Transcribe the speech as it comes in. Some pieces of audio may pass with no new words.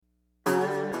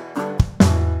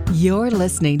You're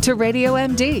listening to Radio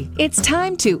MD. It's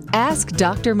time to Ask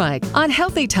Dr. Mike on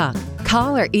Healthy Talk.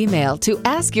 Call or email to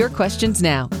ask your questions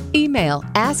now. Email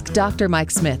Ask Dr.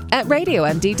 Mike Smith at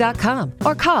radiomd.com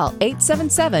or call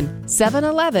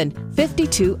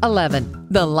 877-711-5211.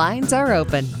 The lines are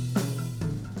open.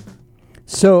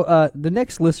 So the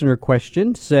next listener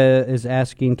question is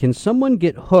asking, can someone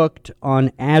get hooked on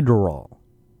Adderall?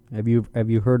 Have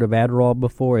you heard of Adderall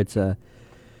before? It's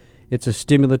a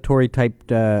stimulant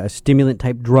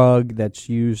type drug that's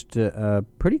used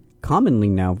pretty commonly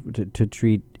now to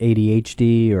treat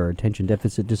ADHD or attention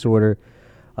deficit disorder.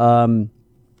 And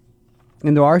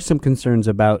there are some concerns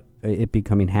about it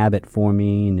becoming habit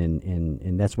forming,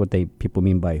 and that's what people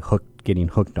mean by getting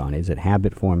hooked on. Is it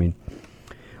habit forming?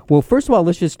 Well, first of all,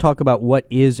 let's just talk about what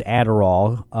is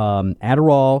Adderall.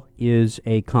 Adderall is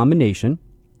a combination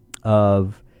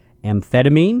of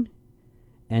amphetamine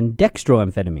and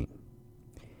dextroamphetamine.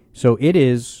 So it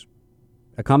is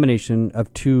a combination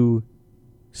of two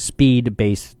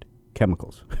speed-based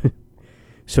chemicals.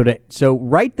 So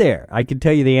right there, I can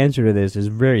tell you the answer to this is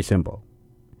very simple.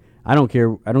 I don't care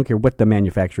what the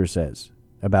manufacturer says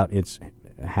about its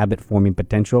habit-forming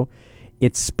potential.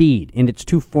 It's speed, and it's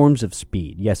two forms of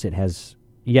speed. Yes,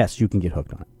 you can get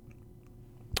hooked on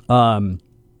it.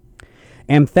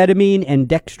 Amphetamine and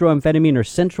dextroamphetamine are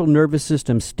central nervous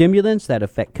system stimulants that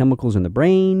affect chemicals in the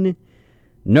brain,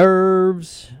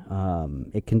 nerves.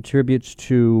 It contributes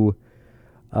to.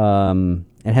 It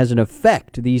has an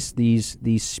effect. These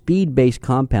speed-based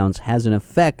compounds has an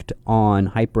effect on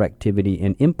hyperactivity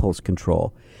and impulse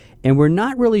control, and we're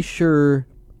not really sure,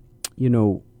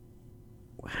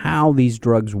 how these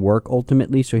drugs work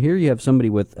ultimately. So here you have somebody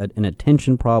with an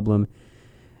attention problem,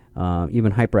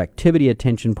 even hyperactivity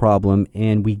attention problem,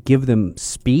 and we give them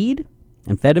speed,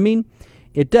 amphetamine.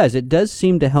 It does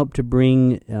seem to help to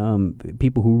bring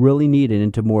people who really need it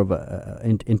into more of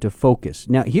into focus.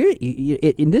 Now here,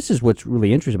 and this is what's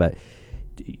really interesting about it.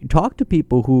 Talk to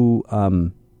people who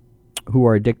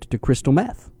are addicted to crystal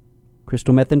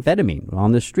methamphetamine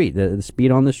on the street, the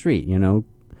speed on the street.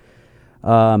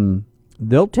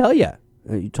 They'll tell you.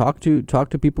 You talk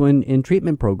to people in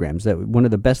treatment programs that one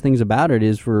of the best things about it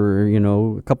is for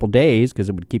a couple days, because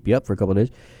it would keep you up for a couple of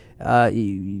days.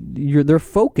 They're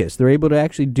focused. They're able to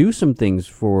actually do some things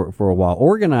for a while,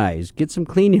 organize, get some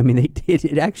cleaning. I mean,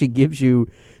 it actually gives you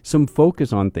some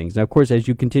focus on things. Now, of course, as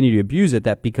you continue to abuse it,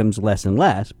 that becomes less and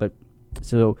less. But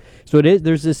so it is.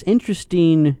 There's this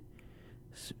interesting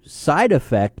side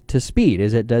effect to speed,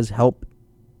 is it does help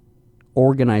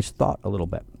organize thought a little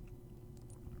bit.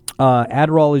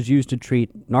 Adderall is used to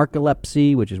treat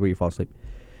narcolepsy, which is where you fall asleep,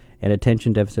 and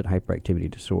attention deficit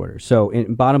hyperactivity disorder. So,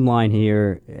 bottom line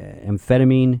here,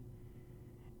 amphetamine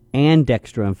and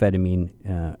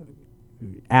dextroamphetamine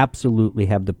absolutely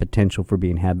have the potential for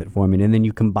being habit forming, and then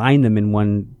you combine them in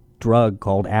one drug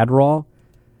called Adderall.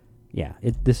 Yeah,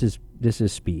 this is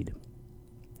speed.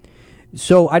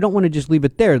 So I don't want to just leave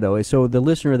it there, though. So the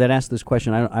listener that asked this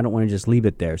question, I don't want to just leave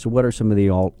it there. So what are some of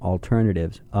the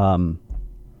alternatives?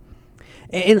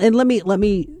 And let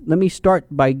me start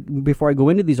by, before I go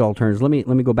into these alternatives, let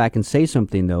me go back and say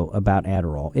something though about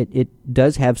Adderall. It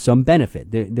does have some benefit.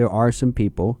 There are some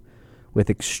people with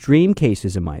extreme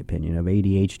cases, in my opinion, of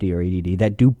ADHD or ADD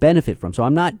that do benefit from.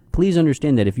 So please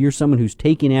understand that if you're someone who's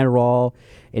taking Adderall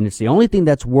and it's the only thing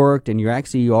that's worked and you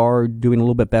actually are doing a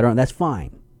little bit better, that's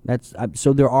fine.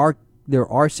 So there are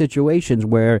situations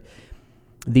where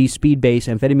these speed-based,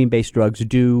 amphetamine-based drugs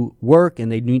do work,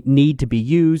 and they need to be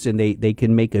used, and they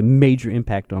can make a major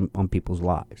impact on people's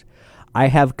lives. I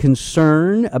have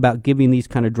concern about giving these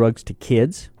kind of drugs to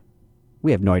kids.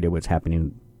 We have no idea what's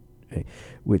happening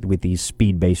with these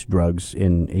speed-based drugs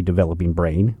in a developing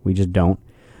brain. We just don't.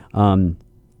 But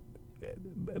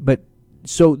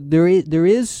so there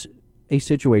is a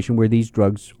situation where these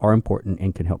drugs are important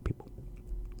and can help people.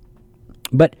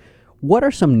 But what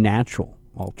are some natural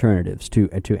alternatives to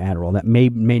Adderall that may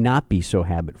not be so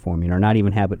habit forming or not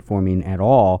even habit forming at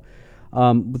all?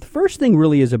 The first thing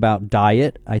really is about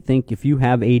diet. I think if you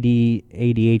have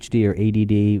ADHD or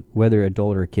ADD, whether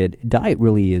adult or kid, diet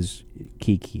really is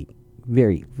key.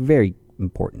 Very, very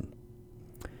important.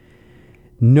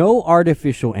 No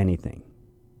artificial anything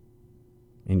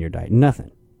in your diet.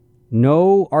 Nothing.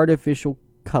 No artificial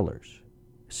colors,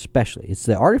 especially. It's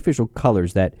the artificial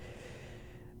colors that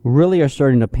really are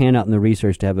starting to pan out in the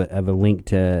research to have a link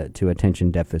to attention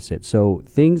deficit. So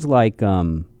things like,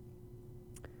 quinolone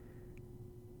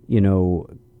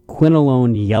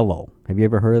yellow. Have you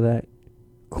ever heard of that?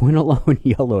 Quinolone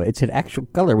yellow. It's an actual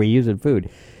color we use in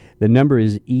food. The number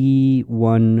is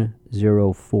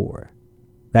E104.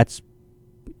 That's,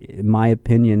 in my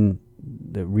opinion,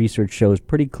 the research shows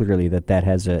pretty clearly that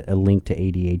has a link to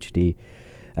ADHD.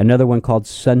 Another one called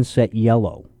Sunset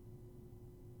Yellow,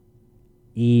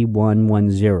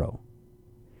 E110.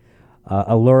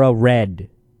 Allura Red,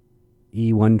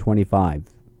 E125.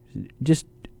 Just,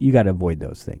 you got to avoid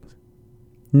those things.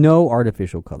 No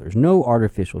artificial colors, no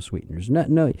artificial sweeteners.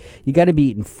 No, you got to be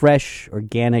eating fresh,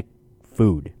 organic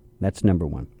food. That's number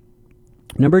one.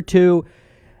 Number two,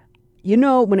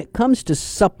 when it comes to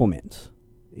supplements,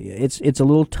 it's a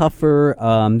little tougher.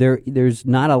 There's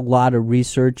not a lot of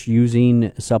research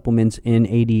using supplements in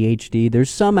ADHD. There's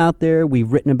some out there. We've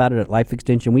written about it at Life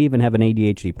Extension. We even have an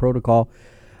ADHD protocol.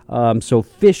 So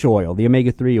fish oil, the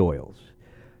omega-3 oils,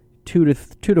 2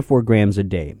 to 4 grams a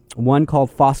day. One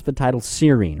called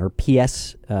phosphatidylserine, or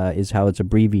PS is how it's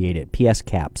abbreviated, PS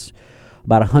caps,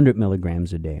 about 100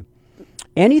 milligrams a day.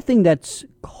 Anything that's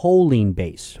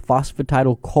choline-based,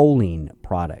 phosphatidylcholine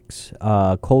products.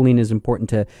 Choline is important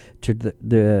to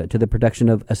the production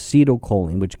of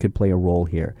acetylcholine, which could play a role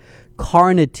here.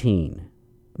 Carnitine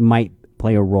might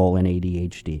play a role in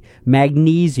ADHD.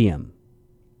 Magnesium.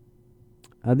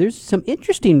 There's some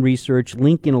interesting research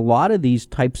linking a lot of these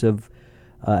types of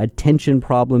attention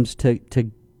problems to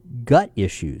gut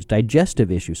issues,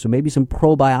 digestive issues. So maybe some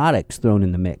probiotics thrown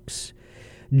in the mix.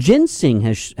 Ginseng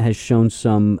has shown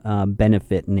some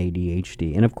benefit in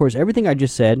ADHD. And, of course, everything I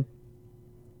just said,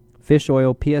 fish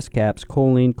oil, PS caps,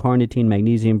 choline, carnitine,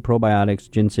 magnesium, probiotics,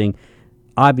 ginseng,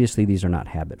 obviously these are not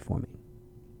habit-forming.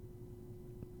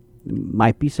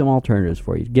 Might be some alternatives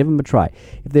for you. Give them a try.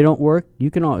 If they don't work,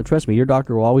 you can trust me. Your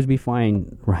doctor will always be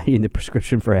fine writing the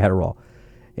prescription for Adderall.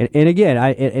 And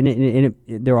again,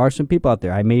 there are some people out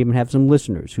there. I may even have some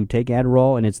listeners who take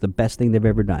Adderall, and it's the best thing they've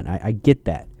ever done. I get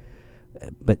that,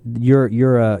 but you're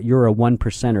a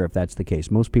 1%er if that's the case.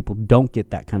 Most people don't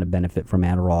get that kind of benefit from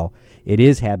Adderall. It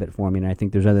is habit forming, and I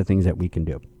think there's other things that we can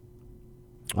do.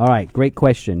 All right, great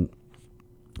question.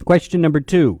 Question number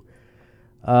 2.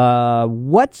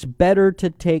 What's better to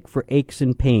take for aches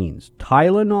and pains,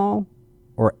 Tylenol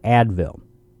or Advil?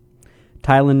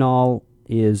 Tylenol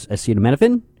is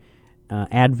acetaminophen.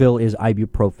 Advil is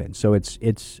ibuprofen. So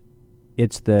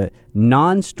it's the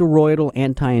non-steroidal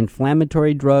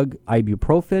anti-inflammatory drug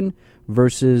ibuprofen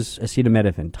versus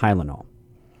acetaminophen, Tylenol.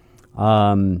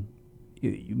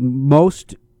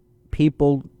 Most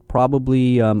people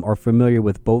probably are familiar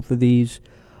with both of these.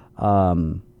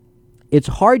 It's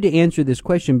hard to answer this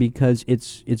question because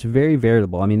it's very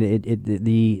variable. I mean,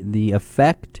 the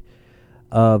effect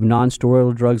of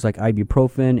non-steroidal drugs like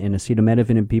ibuprofen and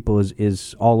acetaminophen in people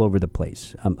is all over the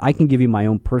place. I can give you my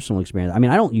own personal experience. I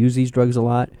mean, I don't use these drugs a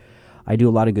lot. I do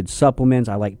a lot of good supplements.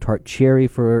 I like tart cherry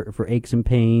for aches and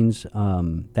pains.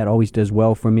 That always does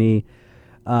well for me.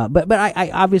 But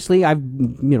I obviously I've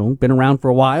been around for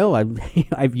a while.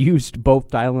 I've used both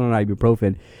Tylenol and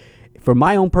ibuprofen. For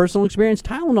my own personal experience,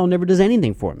 Tylenol never does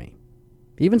anything for me.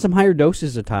 Even some higher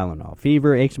doses of Tylenol,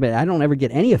 fever, aches, I don't ever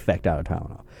get any effect out of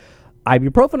Tylenol.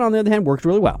 Ibuprofen, on the other hand, works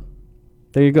really well.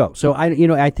 There you go. So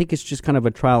I think it's just kind of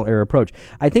a trial error approach.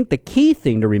 I think the key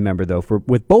thing to remember, though,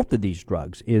 with both of these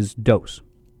drugs is dose.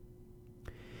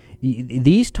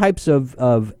 These types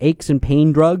of aches and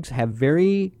pain drugs have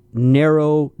very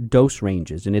narrow dose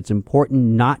ranges, and it's important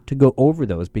not to go over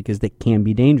those because they can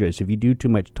be dangerous. If you do too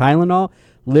much Tylenol,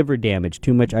 liver damage,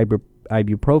 too much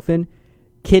ibuprofen,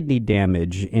 kidney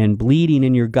damage, and bleeding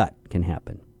in your gut can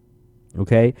happen.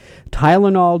 Okay?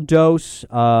 Tylenol dose,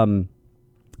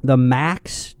 the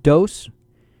max dose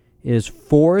is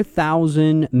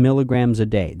 4,000 milligrams a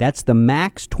day. That's the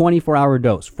max 24-hour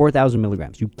dose, 4,000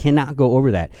 milligrams. You cannot go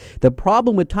over that. The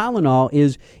problem with Tylenol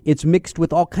is it's mixed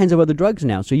with all kinds of other drugs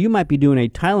now. So you might be doing a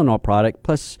Tylenol product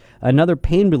plus another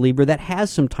pain reliever that has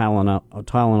some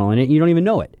Tylenol in it. You don't even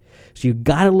know it. So you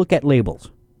got to look at labels.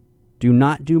 Do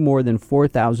not do more than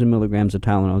 4,000 milligrams of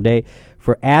Tylenol a day.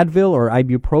 For Advil or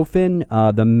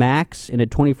ibuprofen, the max in a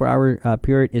 24-hour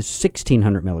period is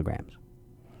 1,600 milligrams.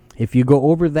 If you go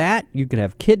over that, you could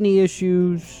have kidney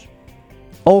issues,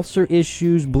 ulcer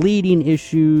issues, bleeding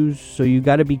issues, so you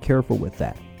got to be careful with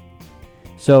that.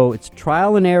 So it's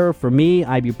trial and error. For me,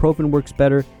 ibuprofen works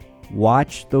better.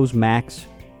 Watch those max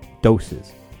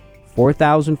doses.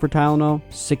 4,000 for Tylenol,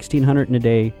 1,600 in a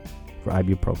day for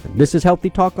ibuprofen. This is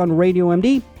Healthy Talk on Radio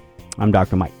MD. I'm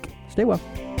Dr. Mike. Stay well.